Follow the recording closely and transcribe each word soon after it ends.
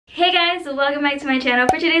guys, welcome back to my channel.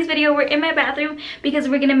 For today's video, we're in my bathroom because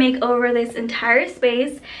we're gonna make over this entire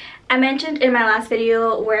space. I mentioned in my last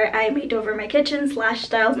video where I made over my kitchen slash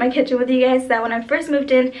styled my kitchen with you guys that when I first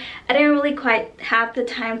moved in, I didn't really quite have the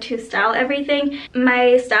time to style everything.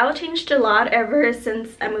 My style changed a lot ever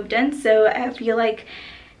since I moved in, so I feel like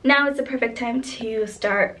now is the perfect time to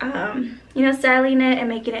start styling it and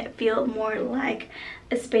making it feel more like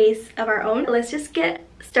a space of our own. Let's just get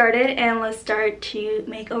started and let's start to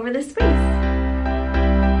make over this space.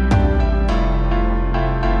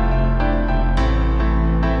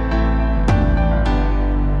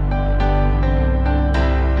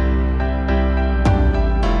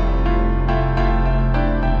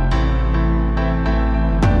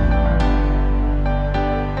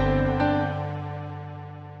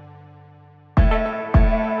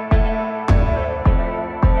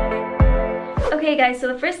 Okay guys, so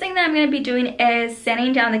the first thing that I'm going to be doing is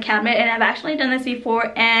sanding down the cabinet, and I've actually done this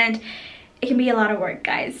before and it can be a lot of work,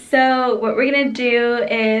 guys. So what we're going to do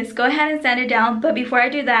is go ahead and sand it down, but before I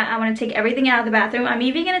do that, I want to take everything out of the bathroom. I'm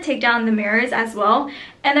even going to take down the mirrors as well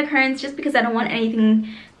and the curtains just because I don't want anything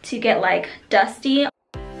to get like dusty.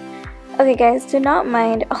 Okay guys, do not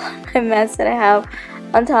mind all of my mess that I have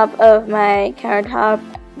on top of my countertop.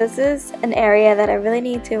 This is an area that I really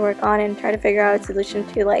need to work on and try to figure out a solution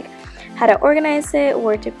to, like how to organize it,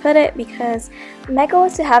 where to put it, because my goal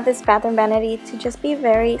is to have this bathroom vanity to just be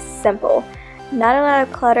very simple. Not a lot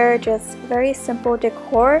of clutter, just very simple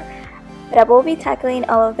decor. But I will be tackling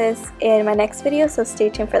all of this in my next video, so stay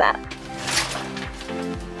tuned for that.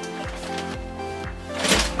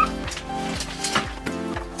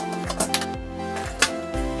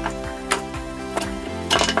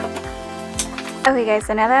 Okay guys,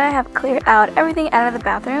 so now that I have cleared out everything out of the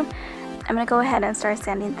bathroom, I'm gonna go ahead and start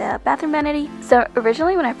sanding the bathroom vanity. So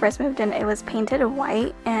originally when I first moved in, it was painted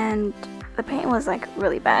white and the paint was like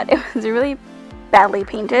really bad. It was really badly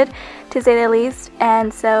painted, to say the least,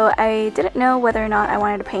 and so I didn't know whether or not I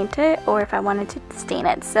wanted to paint it or if I wanted to stain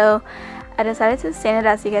it. So I decided to stain it.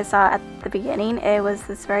 As you guys saw at the beginning, it was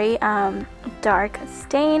this very dark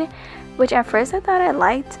stain, which at first I thought I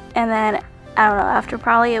liked, and then I don't know, after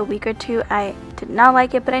probably a week or two I did not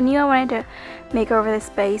like it, but I knew I wanted to make over this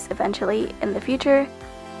space eventually in the future.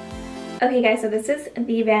 Okay guys, so this is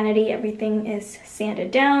the vanity. Everything is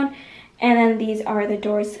sanded down, and then these are the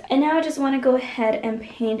doors. And now I just want to go ahead and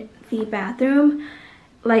paint the bathroom,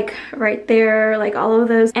 like right there, like all of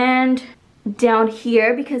those, and down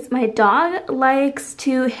here because my dog likes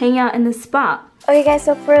to hang out in this spot. Okay guys,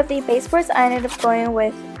 so for the baseboards I ended up going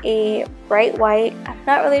with a bright white. I'm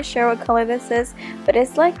not really sure what color this is, but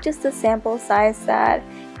it's like just a sample size that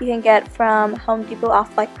you can get from Home Depot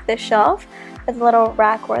off like the shelf. It's a little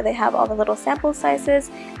rack where they have all the little sample sizes.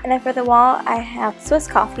 And then for the wall I have Swiss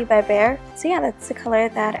Coffee by Bear. So yeah, that's the color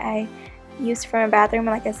that I used for my bathroom.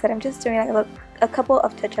 And like I said, I'm just doing like a couple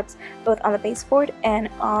of touch-ups both on the baseboard and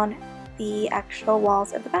on the actual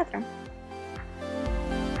walls of the bathroom.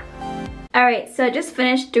 Alright, so I just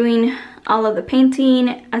finished doing all of the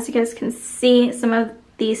painting. As you guys can see, some of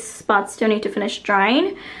these spots still need to finish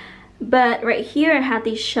drying. But right here I had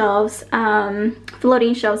these shelves,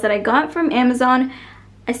 floating shelves that I got from Amazon.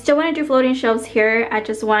 I still want to do floating shelves here. I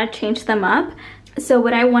just want to change them up. So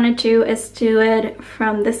what I want to do is do it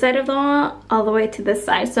from this side of the wall all the way to this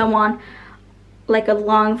side. So I want like a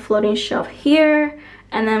long floating shelf here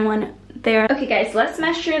and then one there. Okay guys, let's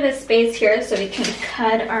measure the space here so we can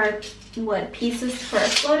cut our wood pieces for a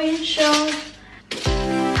floating shelf.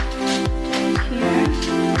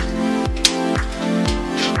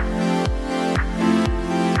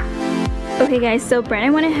 Okay guys, so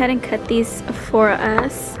Brandon went ahead and cut these for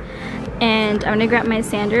us, and I'm gonna grab my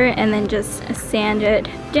sander and then just sand it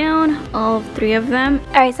down, all three of them.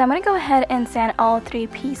 Alright, so I'm gonna go ahead and sand all three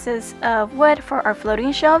pieces of wood for our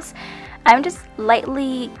floating shelves. I'm just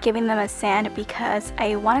lightly giving them a sand because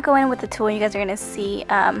I want to go in with the tool. You guys are going to see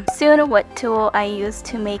soon what tool I use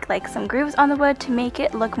to make like some grooves on the wood to make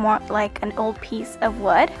it look more like an old piece of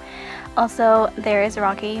wood. Also, there is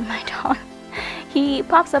Rocky, my dog. He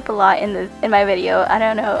pops up a lot in my video. I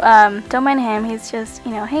don't know. Don't mind him. He's just,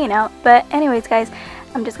 you know, hanging out. But anyways, guys,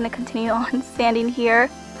 I'm just going to continue on sanding here.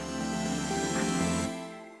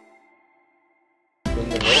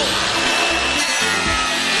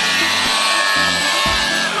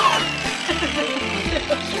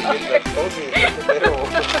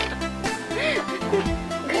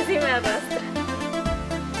 Casi me arrastra.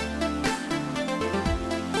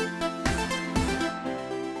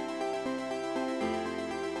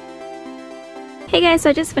 Hey guys, so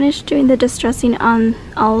I just finished doing the distressing on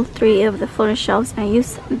all 3 of the floating shelves, and I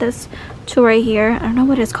used this tool right here. I don't know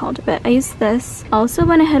what it's called, but I used this. I also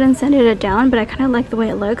went ahead and sanded it down, but I kind of like the way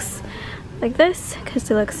it looks like this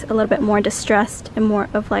because it looks a little bit more distressed and more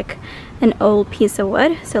of like an old piece of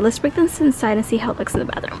wood. So let's bring this inside and see how it looks in the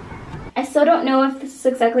bathroom. I still don't know if this is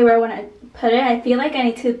exactly where I want to put it. I feel like I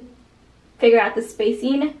need to figure out the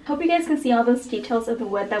spacing. Hope you guys can see all those details of the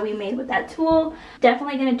wood that we made with that tool.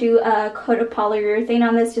 Definitely gonna do a coat of polyurethane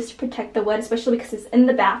on this just to protect the wood, especially because it's in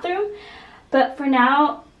the bathroom. But for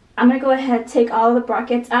now, I'm gonna go ahead, take all the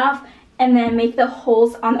brackets off, and then make the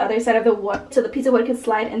holes on the other side of the wood so the piece of wood can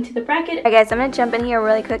slide into the bracket. Alright guys, I'm gonna jump in here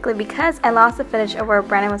really quickly because I lost the footage of where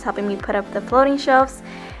Brandon was helping me put up the floating shelves.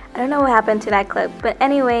 I don't know what happened to that clip, but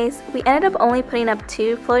anyways, we ended up only putting up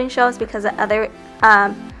 2 floating shelves because the other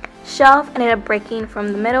shelf ended up breaking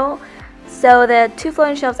from the middle. So the 2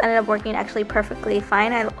 floating shelves ended up working actually perfectly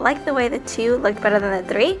fine. I like the way the 2 looked better than the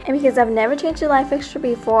 3. And because I've never changed a light fixture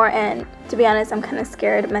before, and to be honest, I'm kind of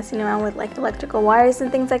scared messing around with like electrical wires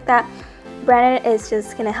and things like that, Brandon is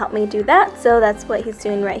just going to help me do that. So that's what he's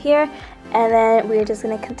doing right here. And then we're just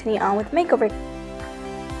going to continue on with makeover.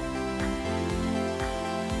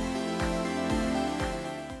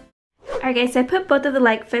 Alright guys, so I put both of the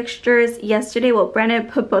light fixtures yesterday. Well, Brandon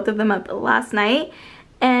put both of them up last night.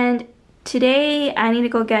 And today I need to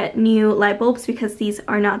go get new light bulbs because these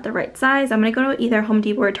are not the right size. I'm going to go to either Home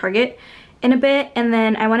Depot or Target in a bit. And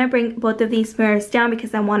then I want to bring both of these mirrors down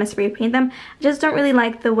because I want to spray paint them. I just don't really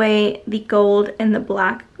like the way the gold and the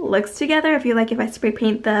black looks together. I feel like if I spray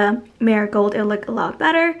paint the mirror gold, it'll look a lot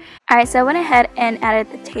better. Alright, so I went ahead and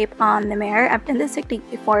added the tape on the mirror. I've done this technique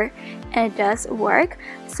before and it does work.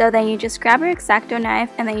 So then you just grab your X-Acto knife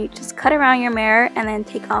and then you just cut around your mirror and then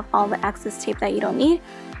take off all the excess tape that you don't need.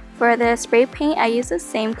 For the spray paint, I use the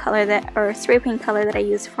same color spray paint color that I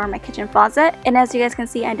used for my kitchen faucet. And as you guys can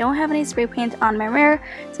see, I don't have any spray paint on my mirror,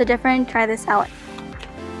 so definitely try this out.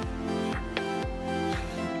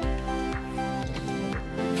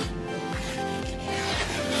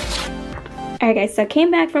 Alright guys, so I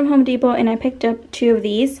came back from Home Depot and I picked up 2 of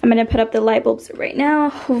these. I'm going to put up the light bulbs right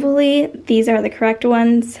now. Hopefully these are the correct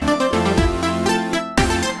ones.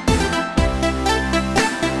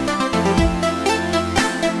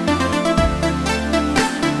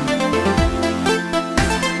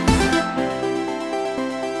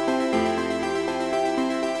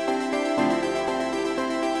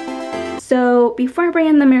 So before I bring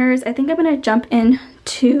in the mirrors, I think I'm going to jump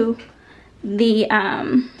into the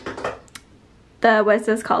what is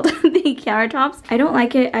this called? The countertops. I don't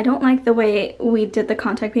like it. I don't like the way we did the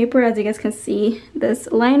contact paper. As you guys can see,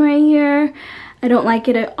 this line right here, I don't like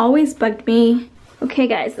it. It always bugged me. Okay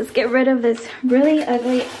guys, let's get rid of this really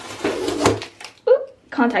ugly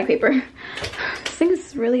contact paper. This thing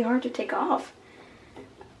is really hard to take off.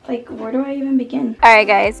 Like, where do I even begin? Alright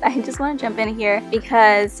guys, I just want to jump in here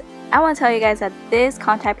because I want to tell you guys that this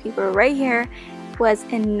contact paper right here was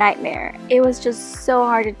a nightmare. It was just so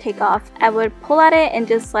hard to take off. I would pull at it and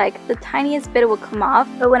just like the tiniest bit would come off,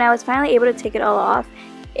 but when I was finally able to take it all off,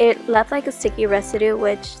 it left like a sticky residue,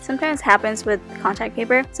 which sometimes happens with contact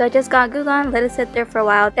paper. So I just got glue gun, let it sit there for a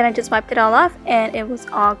while, then I just wiped it all off and it was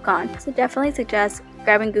all gone. So definitely suggest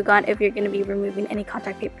grabbing glue gun if you're going to be removing any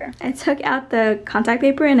contact paper. I took out the contact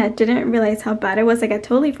paper and I didn't realize how bad it was. Like, I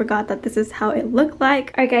totally forgot that this is how it looked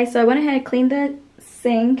like. Alright guys, so I went ahead and cleaned the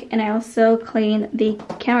sink and I also cleaned the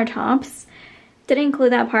countertops. Didn't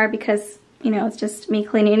include that part because, you know, it's just me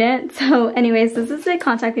cleaning it. So anyways, this is the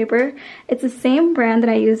contact paper. It's the same brand that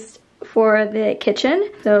I used for the kitchen.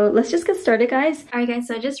 So let's just get started, guys. Alright guys,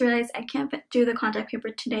 so I just realized I can't do the contact paper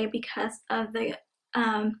today because of the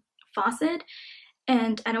faucet.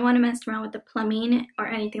 And I don't want to mess around with the plumbing or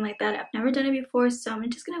anything like that. I've never done it before, so I'm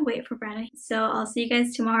just gonna wait for Brandon. So I'll see you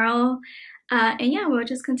guys tomorrow. And yeah, we'll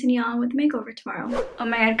just continue on with the makeover tomorrow. Oh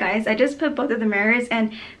my god guys, I just put both of the mirrors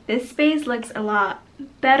and this space looks a lot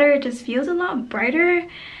better. It just feels a lot brighter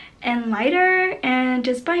and lighter, and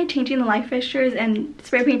just by changing the light fixtures and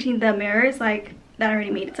spray painting the mirrors, like, that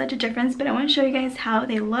already made such a difference. But I want to show you guys how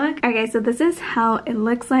they look. Alright guys, so this is how it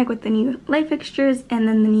looks like with the new light fixtures and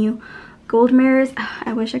then the new gold mirrors.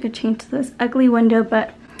 I wish I could change this ugly window,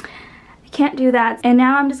 but I can't do that. And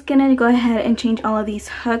now I'm just gonna go ahead and change all of these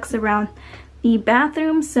hooks around the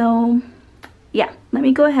bathroom. So yeah, let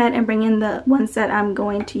me go ahead and bring in the ones that I'm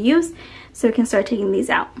going to use so we can start taking these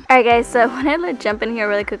out. Alright guys, so I wanted to jump in here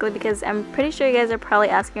really quickly because I'm pretty sure you guys are probably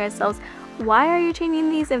asking yourselves, why are you changing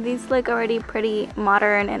these if these look already pretty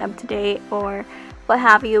modern and up to date or what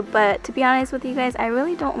have you. But to be honest with you guys, I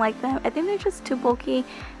really don't like them. I think they're just too bulky.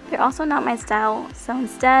 They're also not my style, so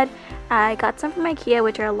instead I got some from Ikea,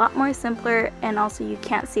 which are a lot more simpler, and also you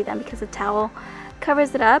can't see them because the towel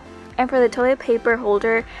covers it up. And for the toilet paper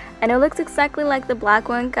holder, I know it looks exactly like the black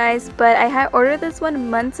one, guys, but I had ordered this one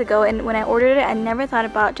months ago, and when I ordered it I never thought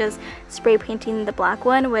about just spray painting the black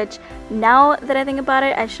one, which now that I think about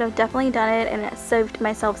it, I should have definitely done it, and it saved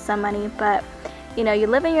myself some money. But you know, you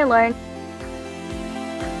live and you learn.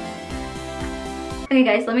 Okay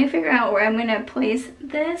guys, let me figure out where I'm gonna place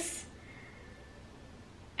this.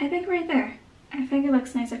 I think right there. I think it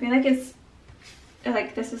looks nice. I feel like it's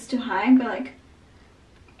like this is too high, but like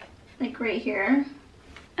right here.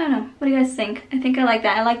 I don't know. What do you guys think? I think I like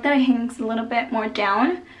that. I like that it hangs a little bit more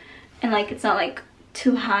down, and like it's not like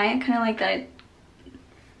too high. I kind of like that it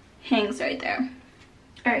hangs right there.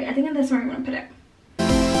 All right, I think that's where I'm gonna put it.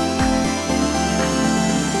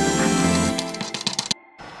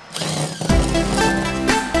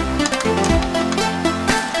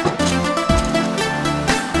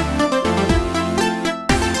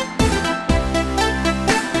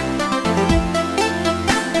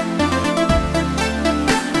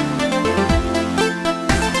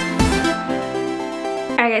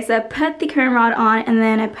 Alright guys, so I put the curtain rod on, and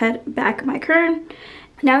then I put back my curtain.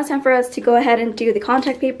 Now it's time for us to go ahead and do the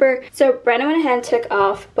contact paper. So Brandon went ahead and took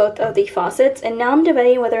off both of the faucets, and now I'm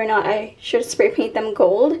debating whether or not I should spray paint them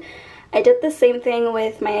gold. I did the same thing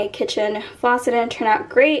with my kitchen faucet and it turned out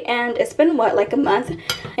great, and it's been what, like a month,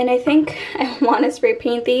 and I think I want to spray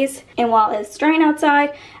paint these, and while it's drying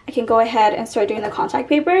outside I can go ahead and start doing the contact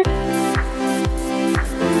paper.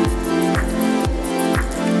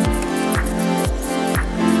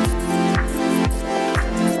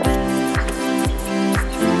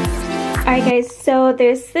 Alright guys, so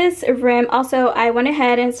there's this rim. Also, I went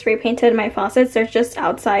ahead and spray painted my faucets. They're just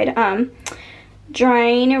outside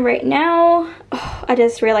drying right now. Oh, I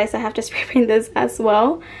just realized I have to spray paint this as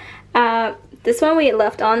well. This one we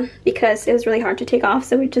left on because it was really hard to take off,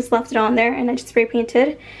 so we just left it on there, and I just spray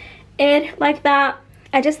painted it like that.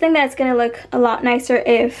 I just think that it's going to look a lot nicer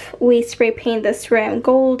if we spray paint this rim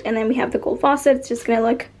gold, and then we have the gold faucet. It's just going to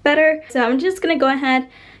look better. So I'm just going to go ahead,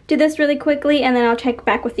 do this really quickly, and then I'll check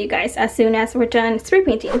back with you guys as soon as we're done spray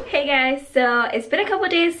painting. Hey guys, so it's been a couple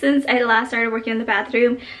days since I last started working in the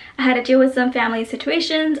bathroom. I had to deal with some family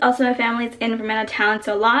situations. Also, my family's in from out of town,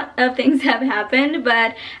 so a lot of things have happened,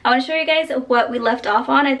 but I want to show you guys what we left off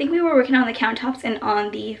on. I think we were working on the countertops and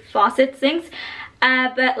on the faucet sinks.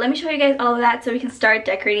 But let me show you guys all of that so we can start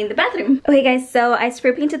decorating the bathroom. Okay guys, so I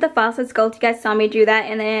spray painted the faucets gold. You guys saw me do that,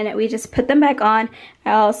 and then we just put them back on.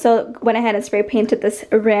 I also went ahead and spray painted this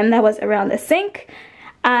rim that was around the sink,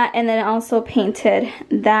 and then also painted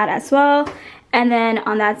that as well. And then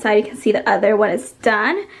on that side you can see the other one is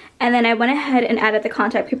done. And then I went ahead and added the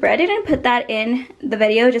contact paper. I didn't put that in the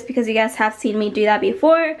video just because you guys have seen me do that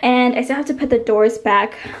before, and I still have to put the doors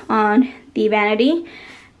back on the vanity.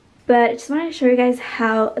 But I just wanted to show you guys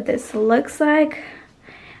how this looks like.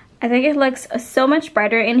 I think it looks so much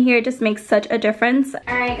brighter in here. It just makes such a difference.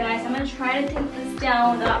 Alright guys, I'm going to try to take this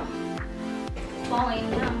down without falling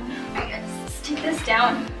down. Alright guys, let's take this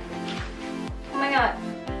down. Oh my god.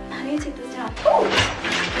 How do you take this down?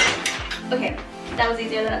 Oh! Okay, that was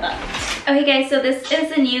easier than I thought. Okay guys, so this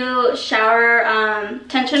is a new shower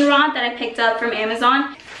tension rod that I picked up from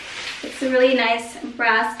Amazon. It's a really nice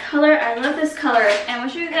brass color. I love this color. And I'll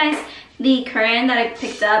show you guys the curtain that I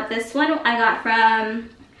picked up. This one I got from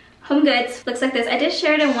Home Goods. Looks like this. I did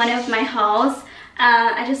share it in one of my hauls.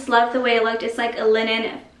 I just love the way it looked. It's like a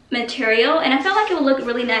linen material, and I felt like it would look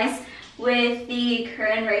really nice with the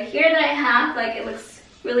curtain right here that I have. Like, it looks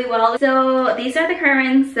really well. So these are the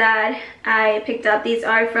curtains that I picked up. These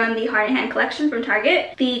are from the Heart and Hand collection from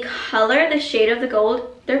Target. The color, the shade of the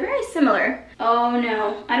gold, they're very similar. Oh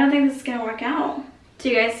no, I don't think this is gonna work out. Do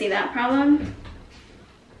you guys see that problem?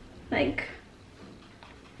 Like,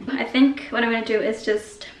 I think what I'm gonna do is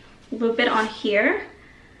just loop it on here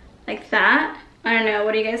like that. I don't know,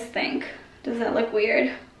 what do you guys think? Does that look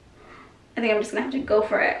weird? I think I'm just gonna have to go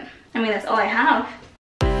for it. I mean, that's all I have.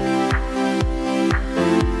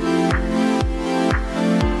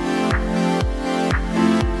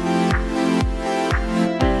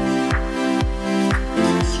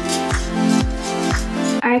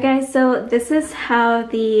 Alright guys, so this is how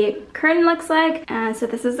the curtain looks like. So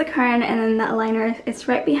this is the curtain, and then the liner is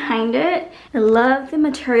right behind it. I love the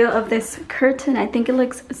material of this curtain. I think it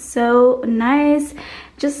looks so nice. It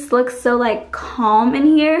just looks so like calm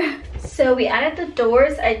in here. So we added the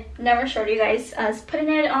doors. I never showed you guys us putting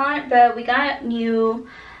it on, but we got new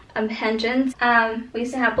hinges. We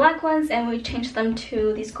used to have black ones and we changed them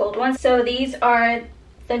to these gold ones. So these are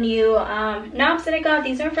the new knobs that I got.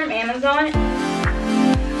 These are from Amazon.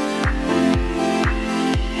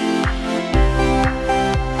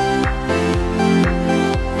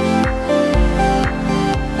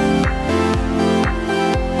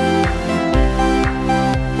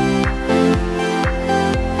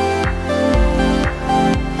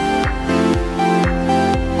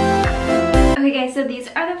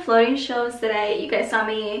 floating shelves that you guys saw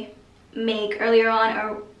me make earlier on,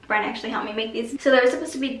 or Brian actually helped me make these. So there were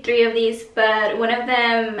supposed to be 3 of these, but one of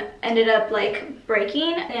them ended up like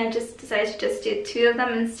breaking, and I just decided to just do 2 of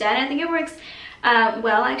them instead. I think it works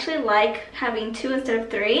well. I actually like having 2 instead of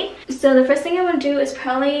 3. So the first thing I want to do is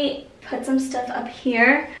probably put some stuff up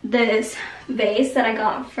here. This vase that I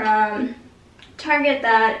got from Target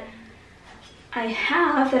that I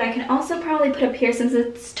have that I can also probably put up here since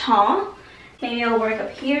it's tall. Maybe I'll work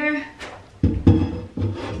up here.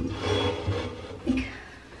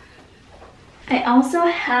 I also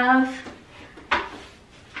have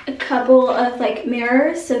a couple of like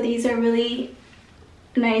mirrors. So these are really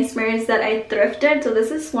nice mirrors that I thrifted. So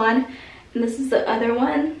this is one and this is the other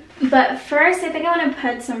one. But first I think I want to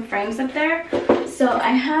put some frames up there. So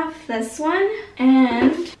I have this one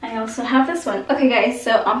and I also have this one. Okay guys,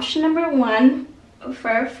 so option number 1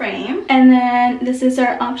 for a frame, and then this is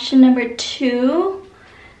our option number 2.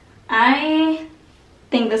 I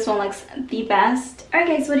think this one looks the best. Alright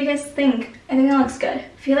guys, what do you guys think? I think that looks good. I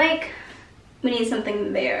feel like we need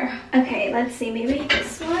something there. Okay, let's see, maybe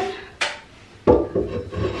this one.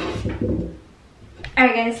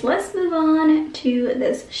 Alright guys, let's move on to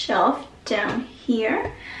this shelf down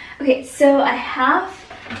here. Okay, so I have,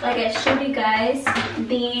 like I showed you guys,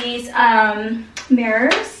 these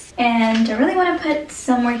mirrors, and I really want to put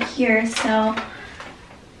somewhere here, so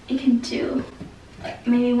you can do like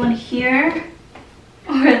maybe one here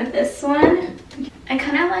or this one. I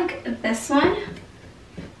kind of like this one.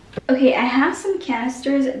 Okay, I have some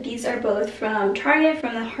canisters. These are both from Target,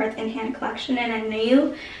 from the Hearth and Hand collection, and I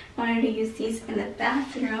knew I wanted to use these in the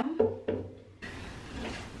bathroom.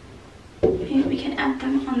 Maybe we can add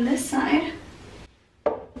them on this side.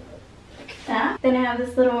 Like that. Then I have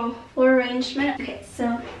this little floor arrangement. Okay,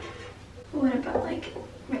 so what about like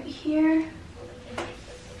right here?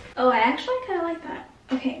 Oh, I actually kind of like that.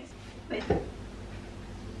 Okay, wait.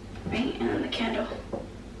 Right, and then the candle.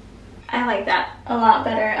 I like that a lot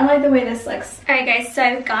better. I like the way this looks. Alright guys, so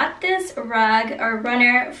I've got this rug or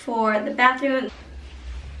runner for the bathroom.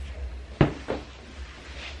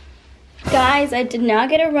 Guys, I did not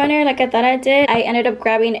get a runner like I thought I did. I ended up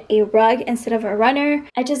grabbing a rug instead of a runner.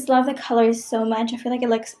 I just love the colors so much. I feel like it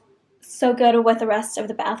looks so good with the rest of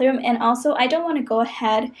the bathroom. And also, I don't want to go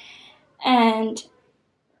ahead and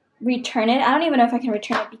return it. I don't even know if I can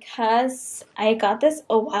return it because I got this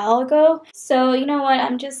a while ago. So you know what,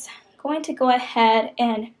 I'm just going to go ahead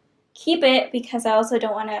and keep it because I also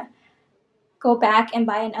don't want to go back and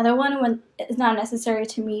buy another one when it's not necessary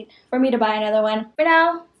for me to buy another one. For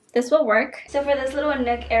now, this will work. So for this little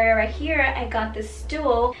nook area right here, I got this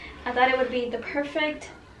stool. I thought it would be the perfect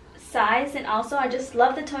size, and also I just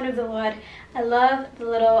love the tone of the wood. I love the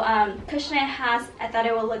little cushion it has. I thought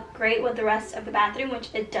it would look great with the rest of the bathroom, which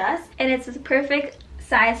it does. And it's the perfect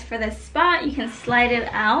size for this spot. You can slide it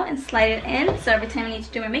out and slide it in, so every time I need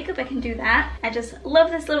to do my makeup I can do that. I just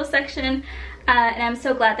love this little section, and I'm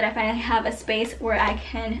so glad that I finally have a space where I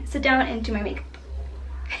can sit down and do my makeup.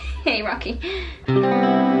 Hey Rocky.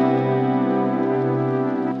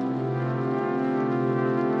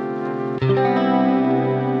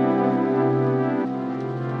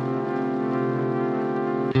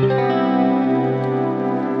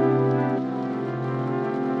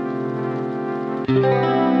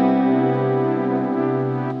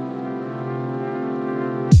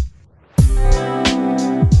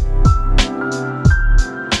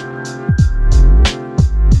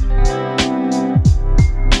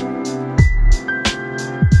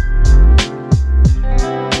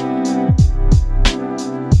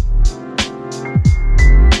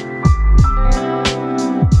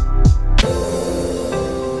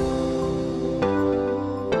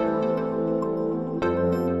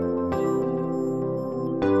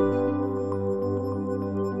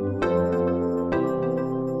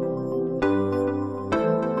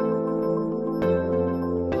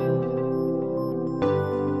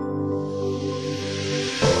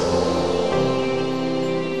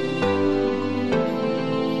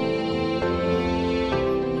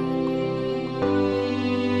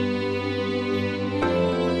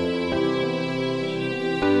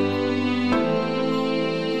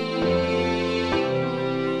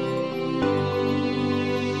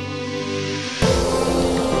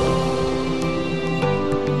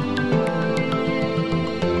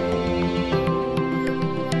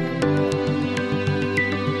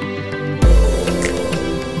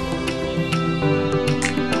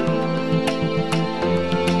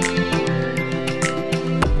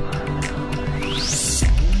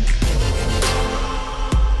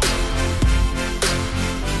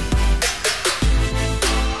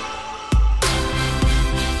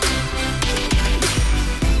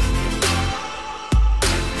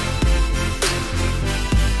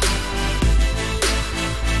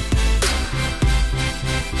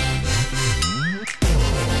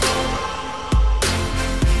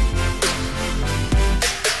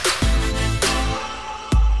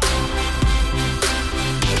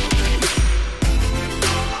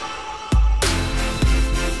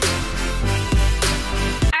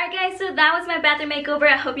 that was my bathroom makeover.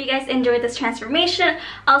 I hope you guys enjoyed this transformation.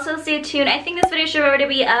 Also stay tuned. I think this video should already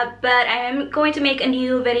be up, but I am going to make a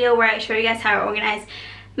new video where I show you guys how I organize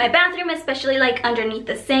my bathroom, especially like underneath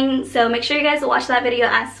the sink. So make sure you guys watch that video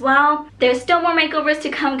as well. There's still more makeovers to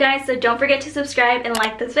come, guys, so don't forget to subscribe and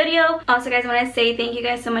like this video. Also, guys, I want to say thank you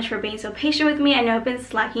guys so much for being so patient with me. I know I've been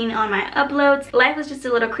slacking on my uploads. Life was just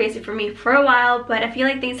a little crazy for me for a while, but I feel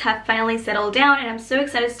like things have finally settled down and I'm so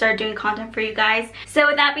excited to start doing content for you guys. So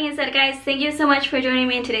with that being said, guys, thank you so much for joining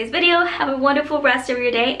me in today's video. Have a wonderful rest of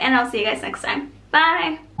your day and I'll see you guys next time.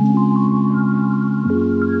 Bye!